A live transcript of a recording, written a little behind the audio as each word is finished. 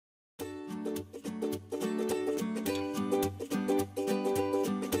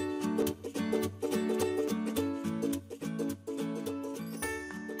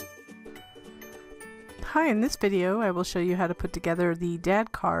Hi, in this video I will show you how to put together the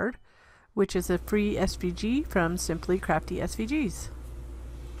Dad card, which is a free SVG from Simply Crafty SVGs.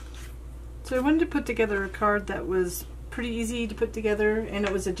 So I wanted to put together a card that was pretty easy to put together, and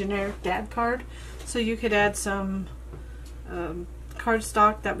it was a generic Dad card, so you could add some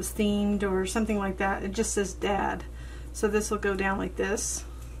cardstock that was themed or something like that. It just says Dad. So this will go down like this,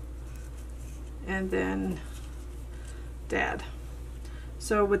 and then Dad.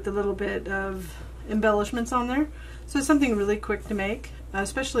 So with the little bit of embellishments on there. So it's something really quick to make,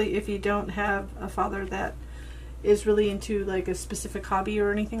 especially if you don't have a father that is really into like a specific hobby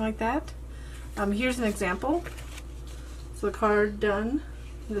or anything like that. Here's an example. So the card done.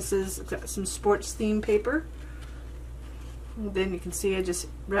 This is got some sports theme paper. And then you can see I just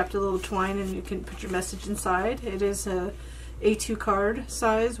wrapped a little twine and you can put your message inside. It is a A2 card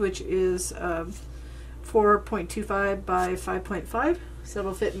size, which is 4.25 by 5.5. So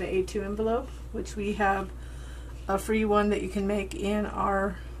it'll fit in the A2 envelope, which we have a free one that you can make in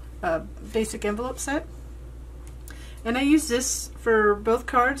our basic envelope set. And I use this for both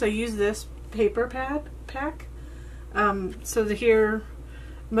cards. I use this paper pack. So to here,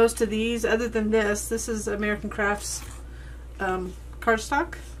 most of these, other than this is American Crafts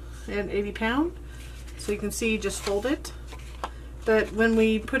cardstock and 80 pound. So you can see, just fold it. But when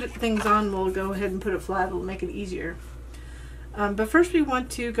we put things on, we'll go ahead and put it flat. It'll make it easier. But first we want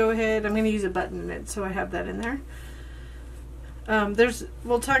to go ahead, I'm going to use a button in it, so I have that in there.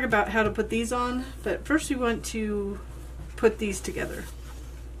 We'll talk about how to put these on, but first we want to put these together.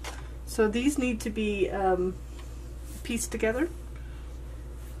 So these need to be pieced together.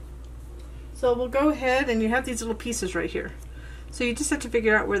 So we'll go ahead, and you have these little pieces right here. So you just have to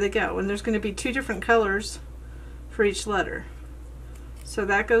figure out where they go, and there's going to be two different colors for each letter. So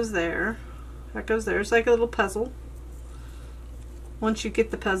that goes there, that goes there. It's like a little puzzle. Once you get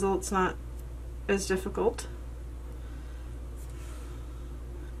the puzzle, it's not as difficult.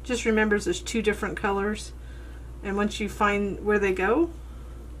 Just remember there's two different colors, and once you find where they go,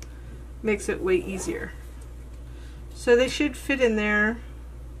 makes it way easier. So they should fit in there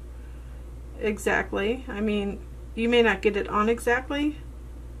exactly. I mean, you may not get it on exactly,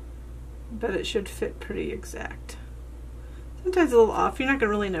 but it should fit pretty exact. Sometimes a little off, you're not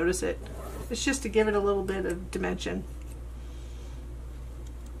going to really notice it. It's just to give it a little bit of dimension.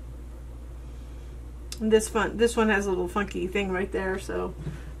 And this one has a little funky thing right there, so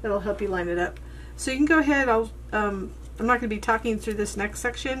that'll help you line it up. So you can go ahead. I'm not going to be talking through this next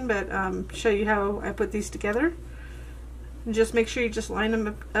section, but show you how I put these together. And just make sure you just line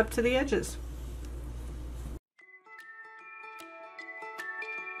them up to the edges.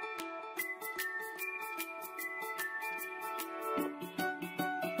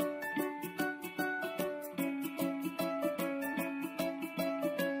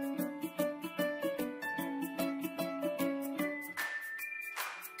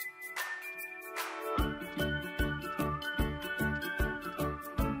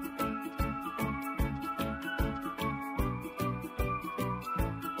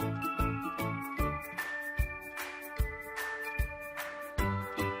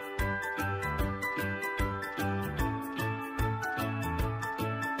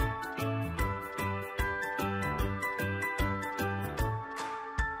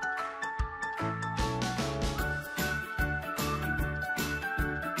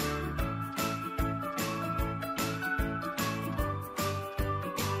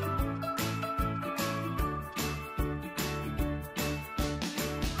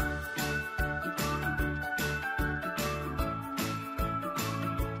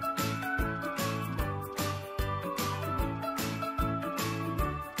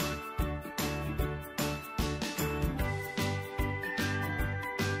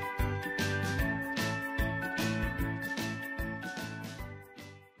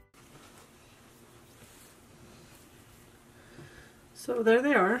 So there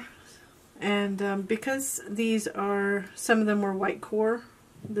they are, and because these are, some of them were white core,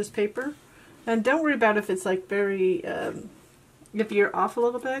 this paper, and don't worry about if it's like very, if you're off a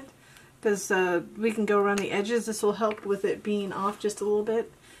little bit, because we can go around the edges. This will help with it being off just a little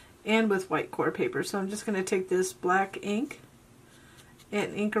bit, and with white core paper. So I'm just going to take this black ink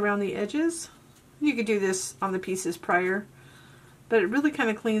and ink around the edges. You could do this on the pieces prior, but it really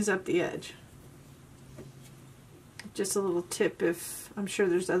kind of cleans up the edge. Just a little tip, if I'm sure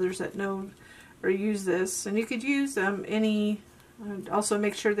there's others that know or use this, and you could use any. Also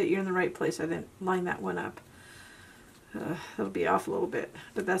make sure that you're in the right place. I didn't line that one up. It'll be off a little bit,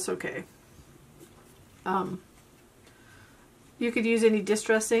 but that's okay. You could use any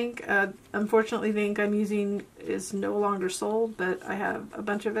distress ink. Unfortunately, the ink I'm using is no longer sold, but I have a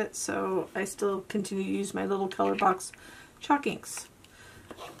bunch of it, so I still continue to use my little color box chalk inks.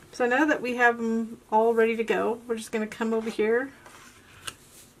 So now that we have them all ready to go, we're just going to come over here,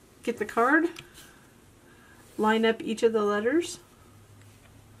 get the card, line up each of the letters,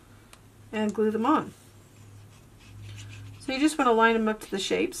 and glue them on. So you just want to line them up to the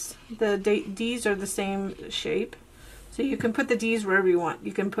shapes. The D's are the same shape, so you can put the D's wherever you want.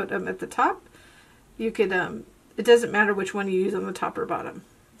 You can put them at the top. You could, it doesn't matter which one you use on the top or bottom.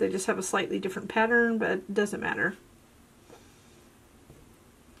 They just have a slightly different pattern, but it doesn't matter.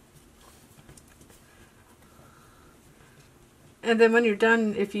 And then when you're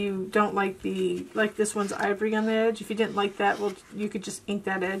done, if you don't like this one's ivory on the edge, if you didn't like that, well, you could just ink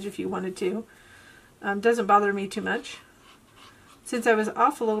that edge if you wanted to. Doesn't bother me too much. Since I was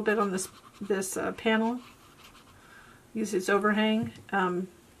off a little bit on this panel, use its overhang,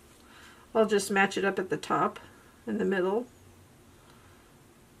 I'll just match it up at the top, in the middle.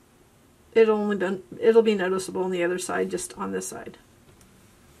 It'll be noticeable on the other side, just on this side.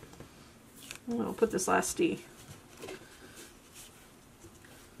 And I'll put this last D.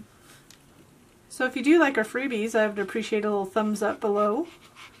 So if you do like our freebies, I would appreciate a little thumbs up below.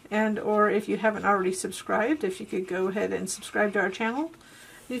 And or if you haven't already subscribed, if you could go ahead and subscribe to our channel.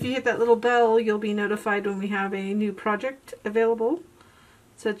 If you hit that little bell, you'll be notified when we have a new project available,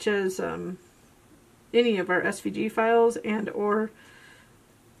 such as any of our SVG files and or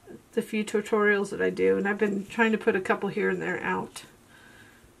the few tutorials that I do. And I've been trying to put a couple here and there out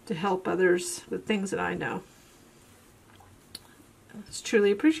to help others with things that I know. It's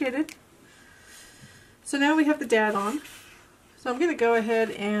truly appreciated. So now we have the dad on. So I'm going to go ahead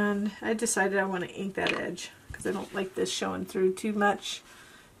and I decided I want to ink that edge because I don't like this showing through too much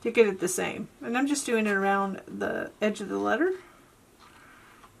to get it the same. And I'm just doing it around the edge of the letter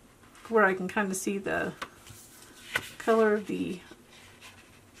where I can kind of see the color of the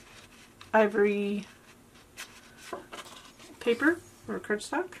ivory paper or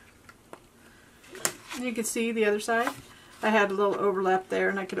cardstock. And you can see the other side. I had a little overlap there,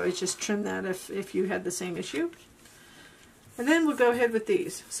 and I could always just trim that if you had the same issue. And then we'll go ahead with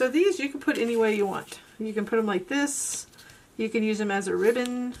these. So these you can put any way you want. You can put them like this. You can use them as a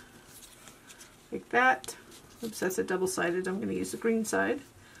ribbon, like that. Oops, that's a double-sided. I'm going to use the green side.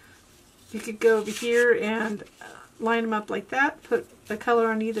 You could go over here and line them up like that. Put a color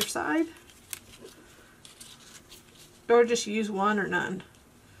on either side. Or just use one or none.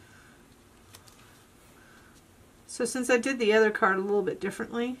 So since I did the other card a little bit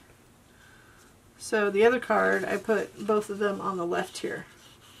differently, so the other card I put both of them on the left here.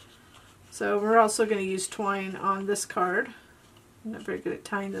 So we're also going to use twine on this card. I'm not very good at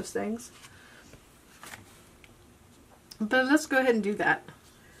tying those things. But let's go ahead and do that.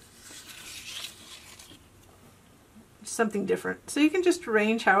 Something different. So you can just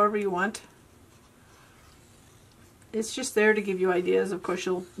arrange however you want. It's just there to give you ideas. Of course,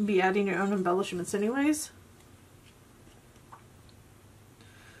 you'll be adding your own embellishments anyways.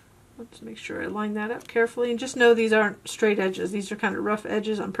 Let's make sure I line that up carefully. And just know these aren't straight edges. These are kind of rough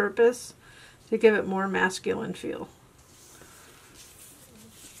edges on purpose to give it more masculine feel.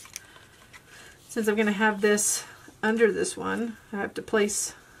 Since I'm going to have this under this one, I have to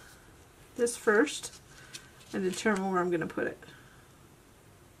place this first and determine where I'm going to put it.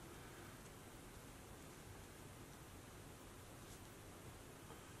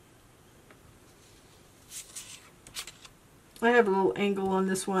 I have a little angle on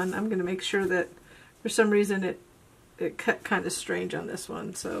this one. I'm going to make sure that for some reason it cut kind of strange on this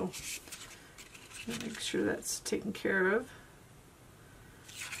one, so make sure that's taken care of.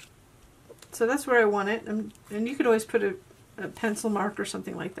 So that's where I want it, and you could always put a pencil mark or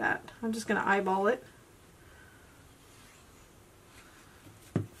something like that. I'm just going to eyeball it.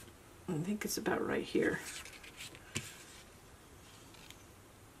 I think it's about right here.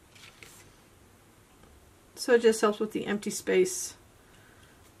 So it just helps with the empty space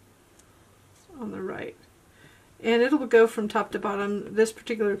on the right. And it'll go from top to bottom. This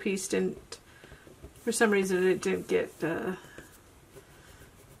particular piece didn't, for some reason it didn't get,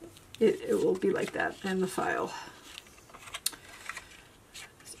 it will be like that in the file.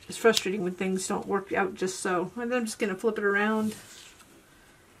 It's frustrating when things don't work out just so. And then I'm just going to flip it around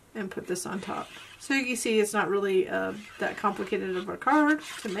and put this on top. So you can see it's not really that complicated of a card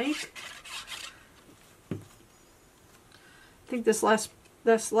to make. I think this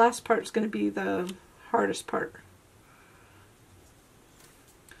last part is going to be the hardest part.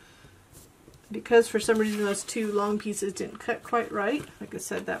 Because for some reason those two long pieces didn't cut quite right. Like I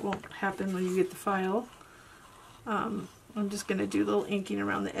said, that won't happen when you get the file. I'm just going to do a little inking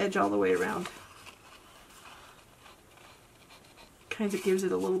around the edge all the way around. Kind of gives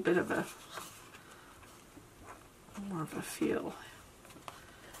it a little bit of a more of a feel.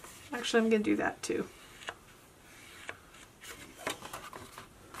 Actually, I'm going to do that too.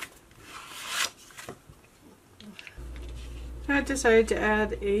 I decided to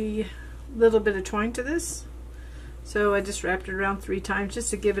add a little bit of twine to this. So I just wrapped it around 3 times just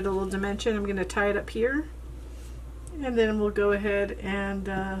to give it a little dimension. I'm going to tie it up here. And then we'll go ahead and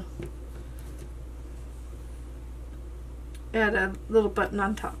add a little button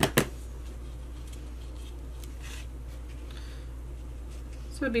on top.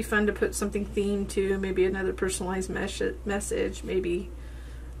 So it'd be fun to put something themed to, maybe another personalized message, maybe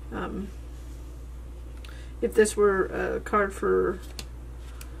if this were a card for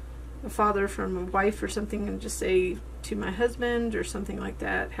a father from a wife or something, and just say, to my husband or something like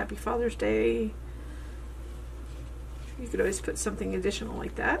that, Happy Father's Day. You could always put something additional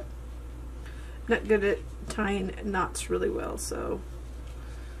like that. I'm not good at tying knots really well, so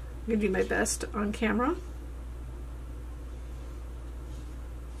I'm going to do my best on camera.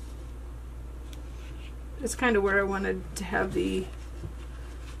 It's kind of where I wanted to have the,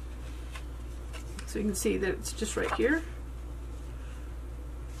 so you can see that it's just right here.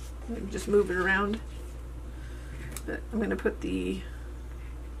 Just move it around. But I'm going to put the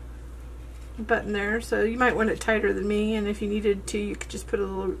button there, so you might want it tighter than me, and if you needed to, you could just put a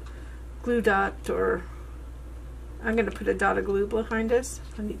little glue dot, or I'm going to put a dot of glue behind this.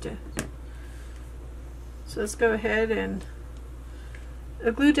 I need to, so let's go ahead, and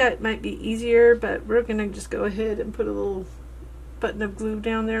a glue dot might be easier, but we're going to just go ahead and put a little button of glue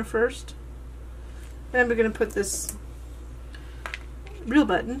down there first. Then we're going to put this real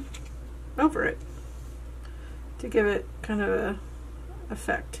button over it to give it kind of a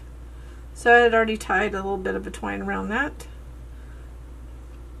effect. So I had already tied a little bit of a twine around that.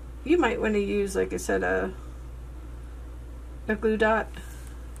 You might want to use, like I said, a glue dot,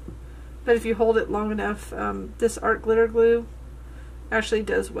 but if you hold it long enough, this art glitter glue actually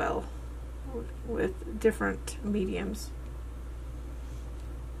does well with different mediums.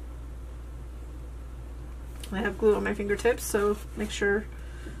 I have glue on my fingertips, so make sure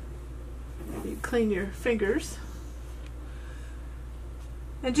you clean your fingers.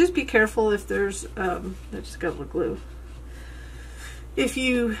 And just be careful if there's, I just got a little glue. If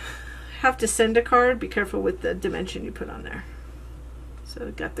you have to send a card, be careful with the dimension you put on there. So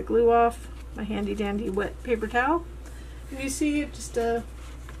I got the glue off, my handy dandy wet paper towel. And you see just a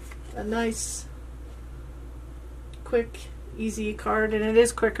nice, quick, easy card, and it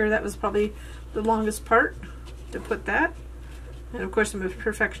is quicker. That was probably the longest part to put that. And of course I'm a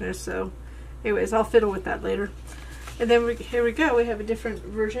perfectionist, so anyways, I'll fiddle with that later. And then here we go, we have a different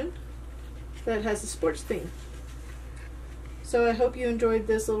version that has a sports theme. So I hope you enjoyed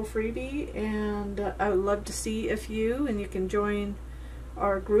this little freebie, and I would love to see a few, and you can join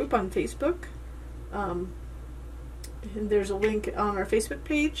our group on Facebook. And there's a link on our Facebook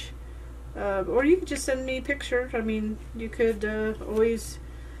page, or you can just send me a picture. I mean, you could always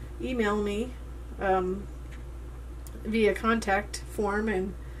email me via contact form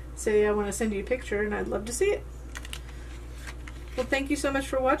and say I want to send you a picture, and I'd love to see it. Well, thank you so much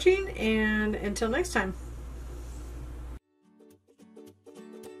for watching, and until next time.